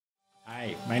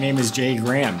My name is Jay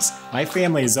Grams. My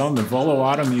family has owned the Volo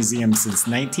Auto Museum since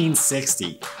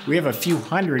 1960. We have a few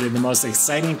hundred of the most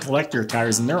exciting collector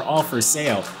cars, and they're all for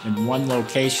sale in one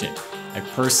location. I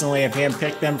personally have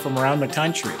handpicked them from around the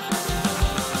country.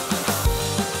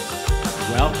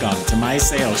 Welcome to my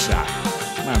sales shop.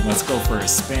 Come on, let's go for a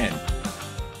spin.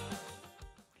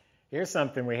 Here's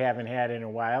something we haven't had in a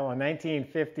while, a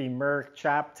 1950 Merc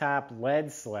chop top lead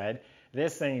sled.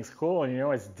 This thing's cool, and you know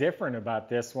what's different about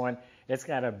this one? It's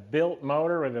got a built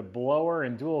motor with a blower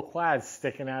and dual quads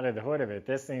sticking out of the hood of it.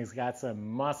 This thing's got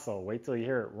some muscle. Wait till you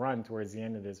hear it run towards the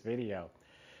end of this video.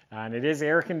 And it is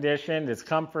air conditioned, it's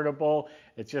comfortable,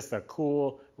 it's just a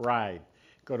cool ride.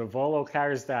 Go to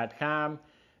volocars.com.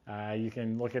 You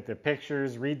can look at the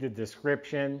pictures, read the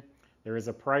description. There is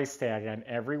a price tag on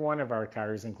every one of our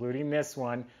cars, including this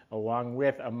one, along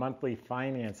with a monthly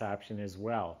finance option as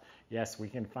well. Yes, we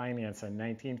can finance a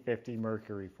 1950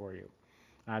 Mercury for you.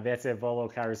 That's at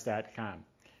volocars.com.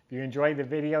 If you enjoyed the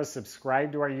video,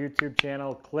 subscribe to our YouTube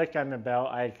channel, click on the bell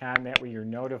icon, that way you're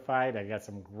notified. I got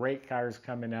some great cars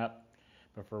coming up.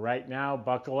 But for right now,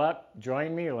 buckle up,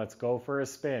 join me, let's go for a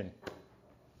spin.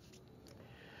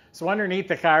 So underneath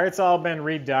the car, it's all been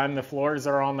redone. The floors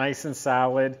are all nice and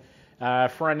solid.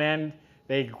 Front end,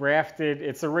 they grafted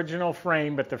its original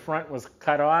frame, but the front was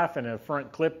cut off and a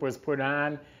front clip was put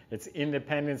on. It's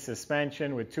independent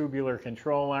suspension with tubular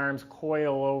control arms,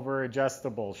 coil-over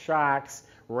adjustable shocks,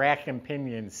 rack and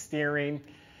pinion steering.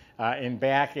 In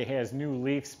back, it has new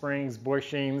leaf springs,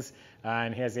 bushings,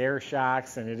 and has air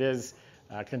shocks, and it is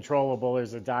controllable.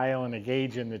 There's a dial and a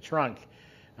gauge in the trunk.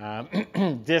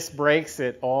 Disc brakes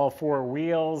at all four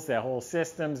wheels. That whole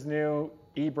system's new.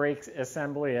 E-brake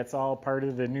assembly, it's all part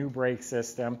of the new brake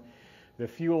system. The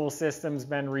fuel system's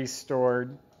been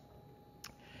restored.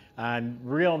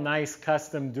 Real nice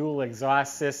custom dual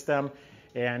exhaust system,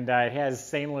 and it has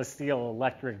stainless steel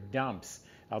electric dumps.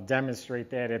 I'll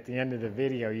demonstrate that at the end of the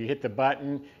video. You hit the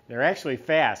button, they're actually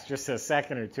fast, just a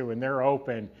second or two, and they're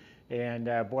open, and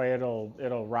boy,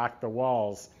 it'll rock the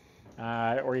walls.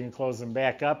 Or you can close them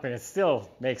back up and it still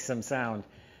makes some sound.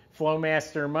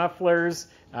 Flowmaster mufflers,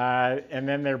 and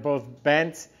then they're both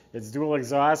bent. It's dual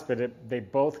exhaust, but they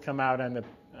both come out on the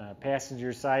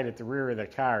passenger side at the rear of the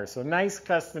car. So nice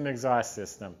custom exhaust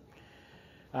system.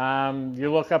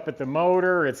 You look up at the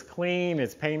motor, it's clean,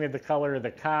 it's painted the color of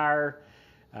the car.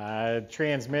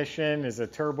 Transmission is a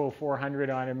turbo 400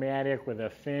 automatic with a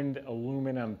finned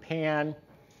aluminum pan.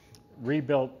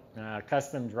 Rebuilt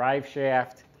custom drive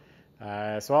shaft.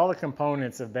 So all the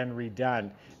components have been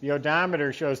redone. The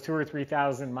odometer shows 2,000 or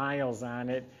 3,000 miles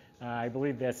on it. I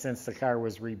believe that's since the car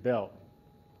was rebuilt.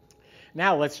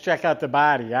 Now let's check out the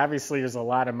body. Obviously there's a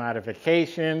lot of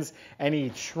modifications. Any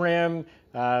trim,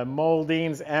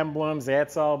 moldings, emblems,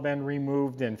 that's all been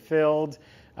removed and filled.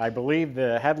 I believe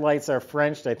the headlights are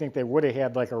Frenched. I think they would have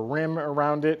had like a rim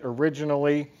around it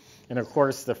originally. And of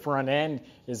course the front end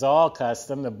is all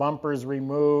custom. The bumper's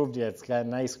removed. It's got a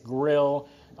nice grille.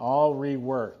 All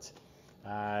reworked.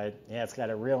 Yeah, it's got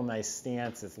a real nice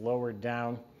stance. It's lowered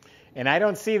down. And I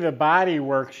don't see the body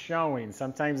work showing.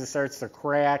 Sometimes it starts to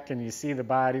crack and you see the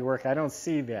body work. I don't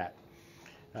see that.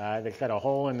 They cut a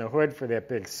hole in the hood for that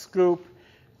big scoop.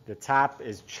 The top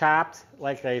is chopped,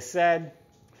 like I said.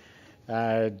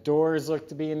 Doors look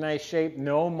to be in nice shape.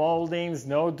 No moldings,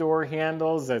 no door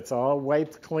handles. It's all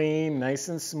wiped clean, nice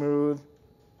and smooth.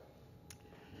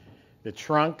 The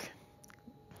trunk,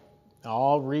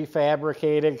 all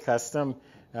refabricated, custom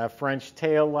French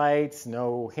tail lights,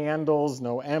 no handles,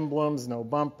 no emblems, no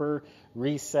bumper,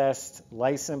 recessed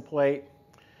license plate.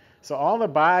 So all the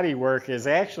body work is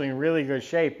actually in really good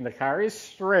shape, and the car is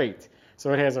straight,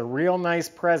 so it has a real nice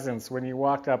presence when you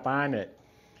walk up on it.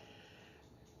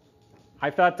 I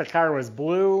thought the car was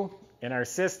blue. In our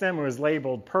system, it was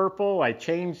labeled purple. I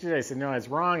changed it. I said, no, it's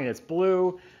wrong, it's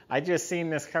blue. I just seen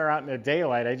this car out in the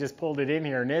daylight. I just pulled it in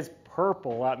here, and it's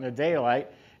purple out in the daylight,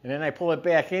 and then I pull it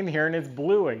back in here and it's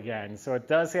blue again. So it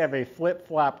does have a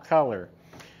flip-flop color.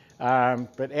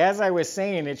 But as I was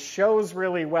saying, it shows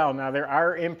really well. Now there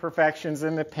are imperfections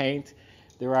in the paint.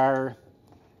 There are,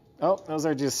 oh, those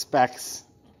are just specks.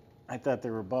 I thought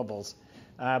they were bubbles.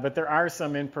 But there are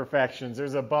some imperfections.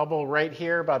 There's a bubble right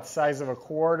here about the size of a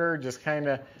quarter, just kind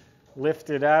of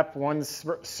lifted up, one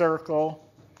circle.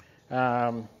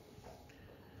 What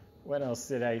else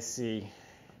did I see?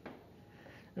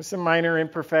 There's some minor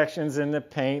imperfections in the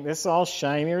paint. This is all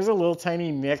shiny. There's a little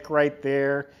tiny nick right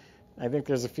there. I think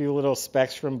there's a few little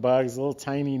specks from bugs, little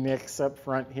tiny nicks up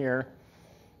front here.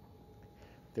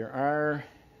 There are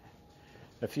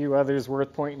a few others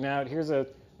worth pointing out. Here's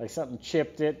like something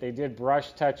chipped it. They did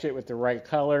brush touch it with the right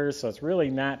colors, so it's really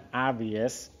not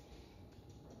obvious.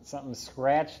 something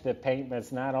scratched the paint, but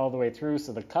it's not all the way through,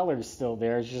 so the color's still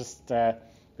there. It's just there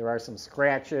are some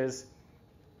scratches,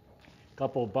 a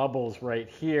couple bubbles right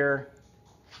here.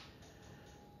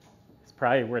 It's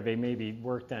probably where they maybe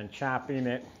worked on chopping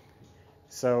it.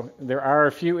 So there are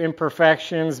a few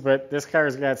imperfections, but this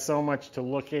car's got so much to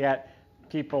look at.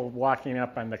 People walking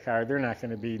up on the car, they're not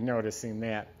going to be noticing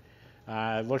that.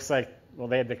 It looks like, well,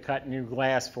 they had to cut new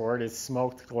glass for it. It's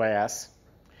smoked glass.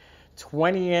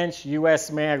 20-inch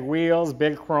US mag wheels,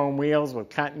 big chrome wheels with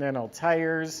Continental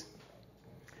tires.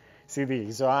 See the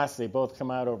exhaust, they both come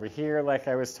out over here like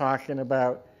I was talking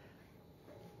about.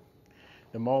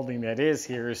 The molding that is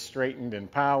here is straightened and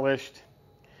polished.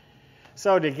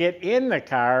 So to get in the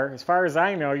car, as far as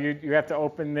I know, you have to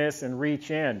open this and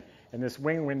reach in. And this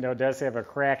wing window does have a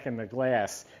crack in the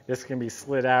glass. This can be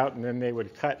slid out, and then they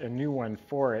would cut a new one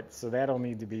for it. So that'll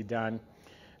need to be done.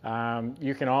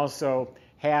 You can also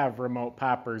have remote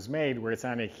poppers made where it's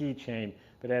on a keychain.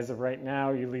 But as of right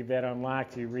now, you leave that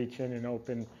unlocked, you reach in and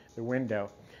open the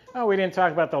window. Oh, we didn't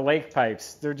talk about the lake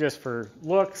pipes. They're just for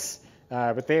looks,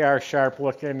 but they are sharp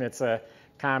looking. It's a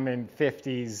common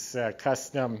 50s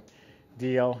custom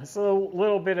deal. It's a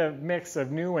little bit of mix of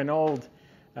new and old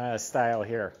style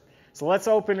here. So let's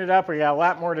open it up. We got a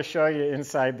lot more to show you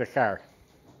inside the car.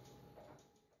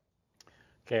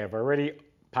 Okay, I've already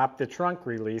popped the trunk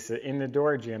release. In the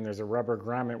door jamb, there's a rubber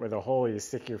grommet with a hole. You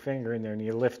stick your finger in there and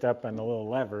you lift up on the little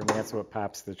lever, and that's what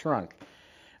pops the trunk.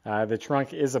 The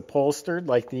trunk is upholstered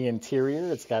like the interior.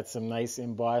 It's got some nice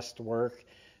embossed work.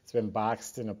 It's been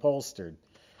boxed and upholstered.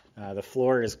 The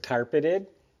floor is carpeted.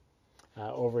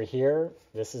 Over here,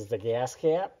 this is the gas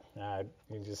cap.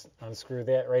 You just unscrew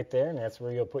that right there, and that's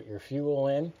where you'll put your fuel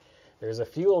in. There's a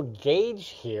fuel gauge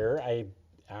here. I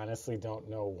honestly don't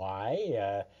know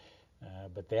why,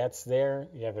 but that's there.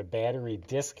 You have a battery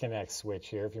disconnect switch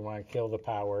here if you want to kill the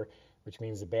power, which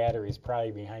means the battery is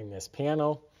probably behind this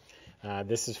panel.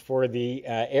 This is for the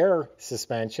air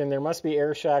suspension. There must be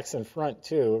air shocks in front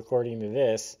too, according to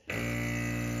this.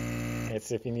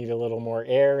 It's if you need a little more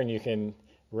air, and you can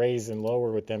raise and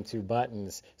lower with them two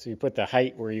buttons. So you put the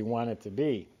height where you want it to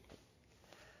be.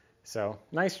 So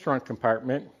nice trunk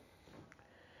compartment.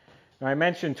 Now I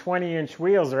mentioned 20-inch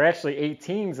wheels. They're actually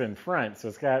 18s in front. So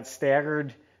it's got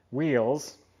staggered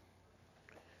wheels.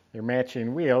 They're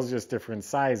matching wheels, just different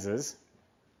sizes.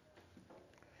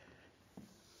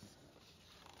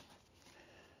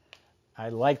 I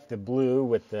like the blue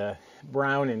with the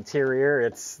brown interior.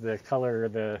 It's the color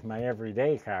of my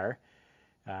everyday car.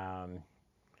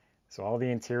 So all the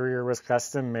interior was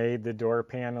custom made. The door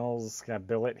panels got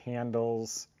billet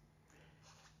handles.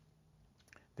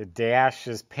 The dash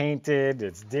is painted.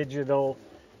 It's digital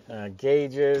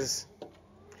gauges.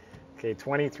 Okay,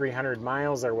 2,300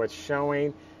 miles are what's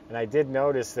showing. And I did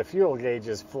notice the fuel gauge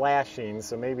is flashing,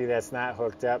 so maybe that's not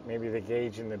hooked up. Maybe the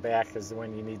gauge in the back is the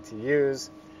one you need to use.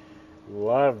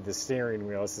 Love the steering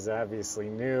wheel. This is obviously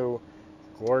new.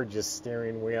 Gorgeous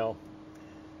steering wheel.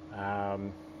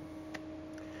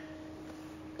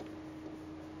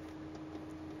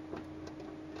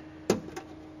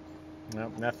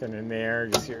 Nope, nothing in there,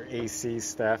 just your AC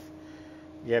stuff.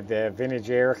 You have the vintage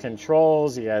air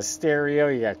controls, you got stereo,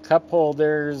 you got cup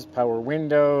holders, power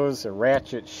windows, a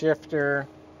ratchet shifter,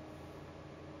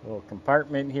 a little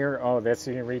compartment here. Oh, that's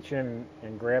so you can reach in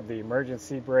and grab the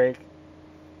emergency brake.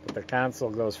 But the console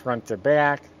goes front to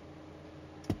back.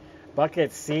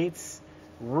 Bucket seats,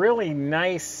 really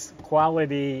nice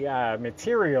quality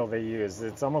material they use.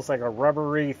 It's almost like a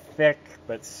rubbery, thick,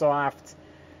 but soft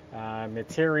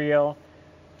material.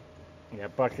 You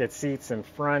got bucket seats in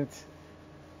front,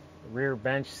 rear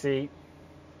bench seat.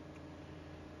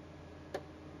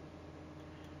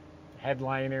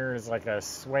 Headliner is like a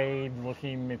suede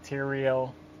looking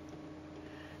material.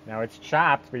 Now it's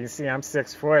chopped, but you see I'm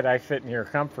 6 foot. I fit in here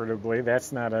comfortably.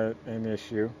 That's not an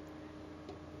issue.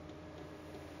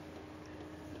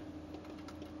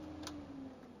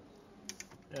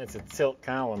 It's a tilt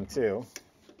column too.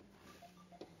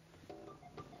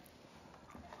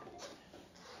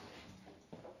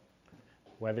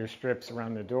 Weather strips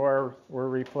around the door were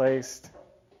replaced.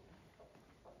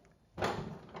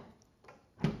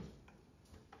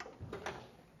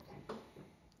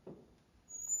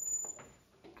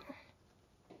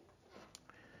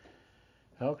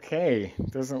 Okay,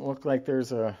 doesn't look like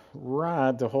there's a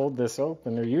rod to hold this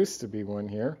open. There used to be one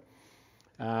here.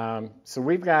 So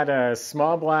we've got a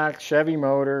small block Chevy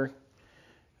motor,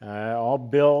 all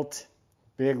built,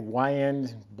 big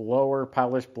Weiand blower,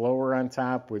 polished blower on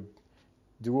top with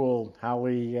dual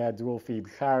Holley dual feed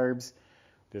carbs,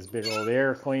 this big old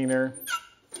air cleaner.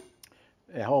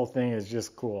 The whole thing is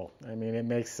just cool. I mean, it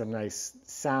makes some nice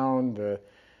sound. The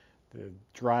The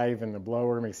drive and the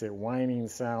blower makes it whining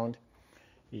sound.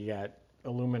 You got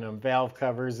aluminum valve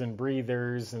covers and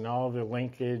breathers, and all the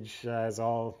linkage is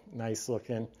all nice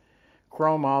looking.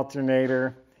 Chrome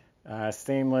alternator,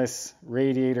 stainless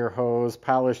radiator hose,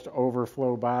 polished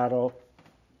overflow bottle.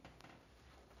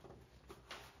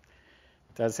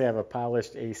 It does have a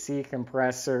polished AC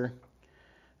compressor.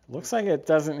 Looks like it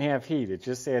doesn't have heat, it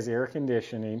just has air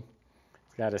conditioning.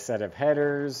 It's got a set of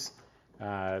headers,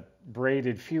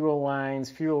 braided fuel lines,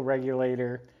 fuel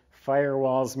regulator,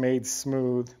 firewalls made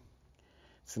smooth.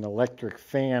 It's an electric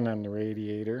fan on the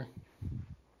radiator.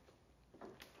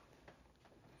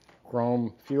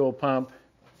 Chrome fuel pump,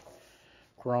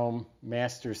 chrome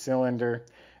master cylinder.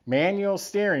 Manual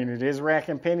steering, it is rack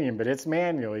and pinion, but it's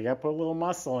manual. You got to put a little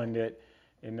muscle into it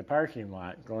in the parking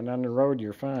lot. Going down the road,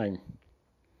 you're fine.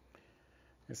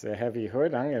 It's a heavy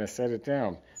hood. I'm going to set it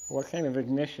down. What kind of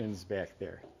ignition's back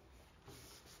there?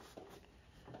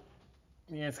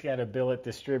 Yeah, it's got a billet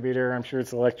distributor. I'm sure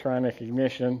it's electronic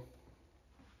ignition.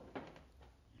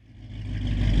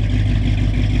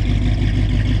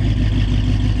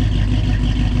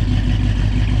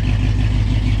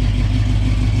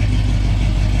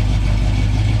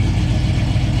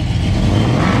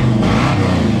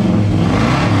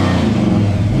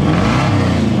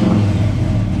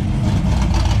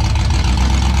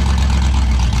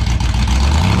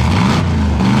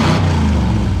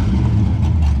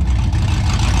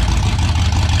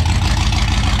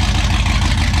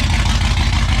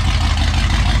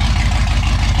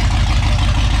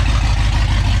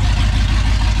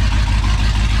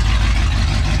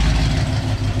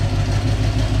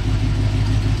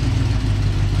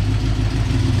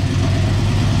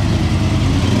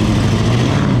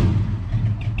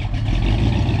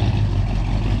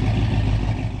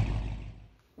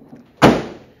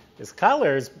 This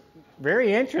color is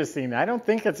very interesting. I don't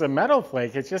think it's a metal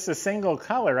flake. It's just a single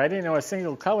color. I didn't know a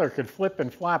single color could flip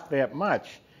and flop that much,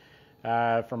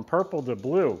 from purple to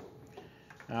blue.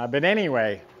 But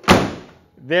anyway,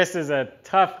 this is a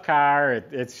tough car.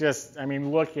 It's just, I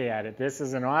mean, look at it. This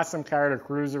is an awesome car to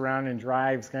cruise around and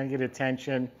drive. It's going to get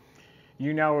attention.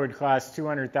 You know it would cost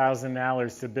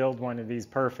 $200,000 to build one of these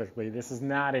perfectly. This is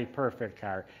not a perfect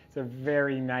car. It's a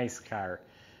very nice car.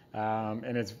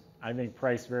 And it's, I think,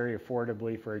 priced very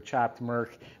affordably for a chopped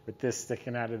Merc with this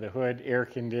sticking out of the hood, air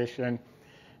conditioned.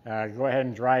 Go ahead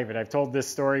and drive it. I've told this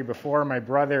story before. My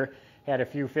brother had a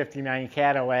few 59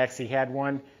 Cadillacs. He had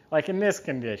one like in this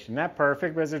condition. Not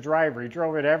perfect, but as a driver, he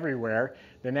drove it everywhere.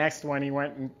 The next one, he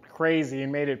went crazy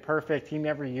and made it perfect. He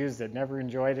never used it, never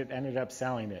enjoyed it, ended up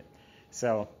selling it.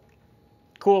 So,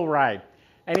 cool ride.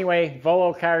 Anyway,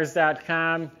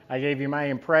 volocars.com. I gave you my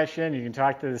impression. You can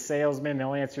talk to the salesman.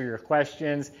 They'll answer your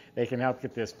questions. They can help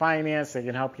get this financed. They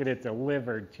can help get it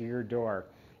delivered to your door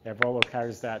at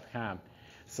volocars.com.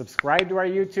 Subscribe to our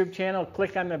YouTube channel.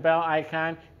 Click on the bell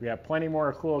icon. We have plenty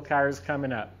more cool cars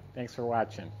coming up. Thanks for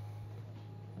watching.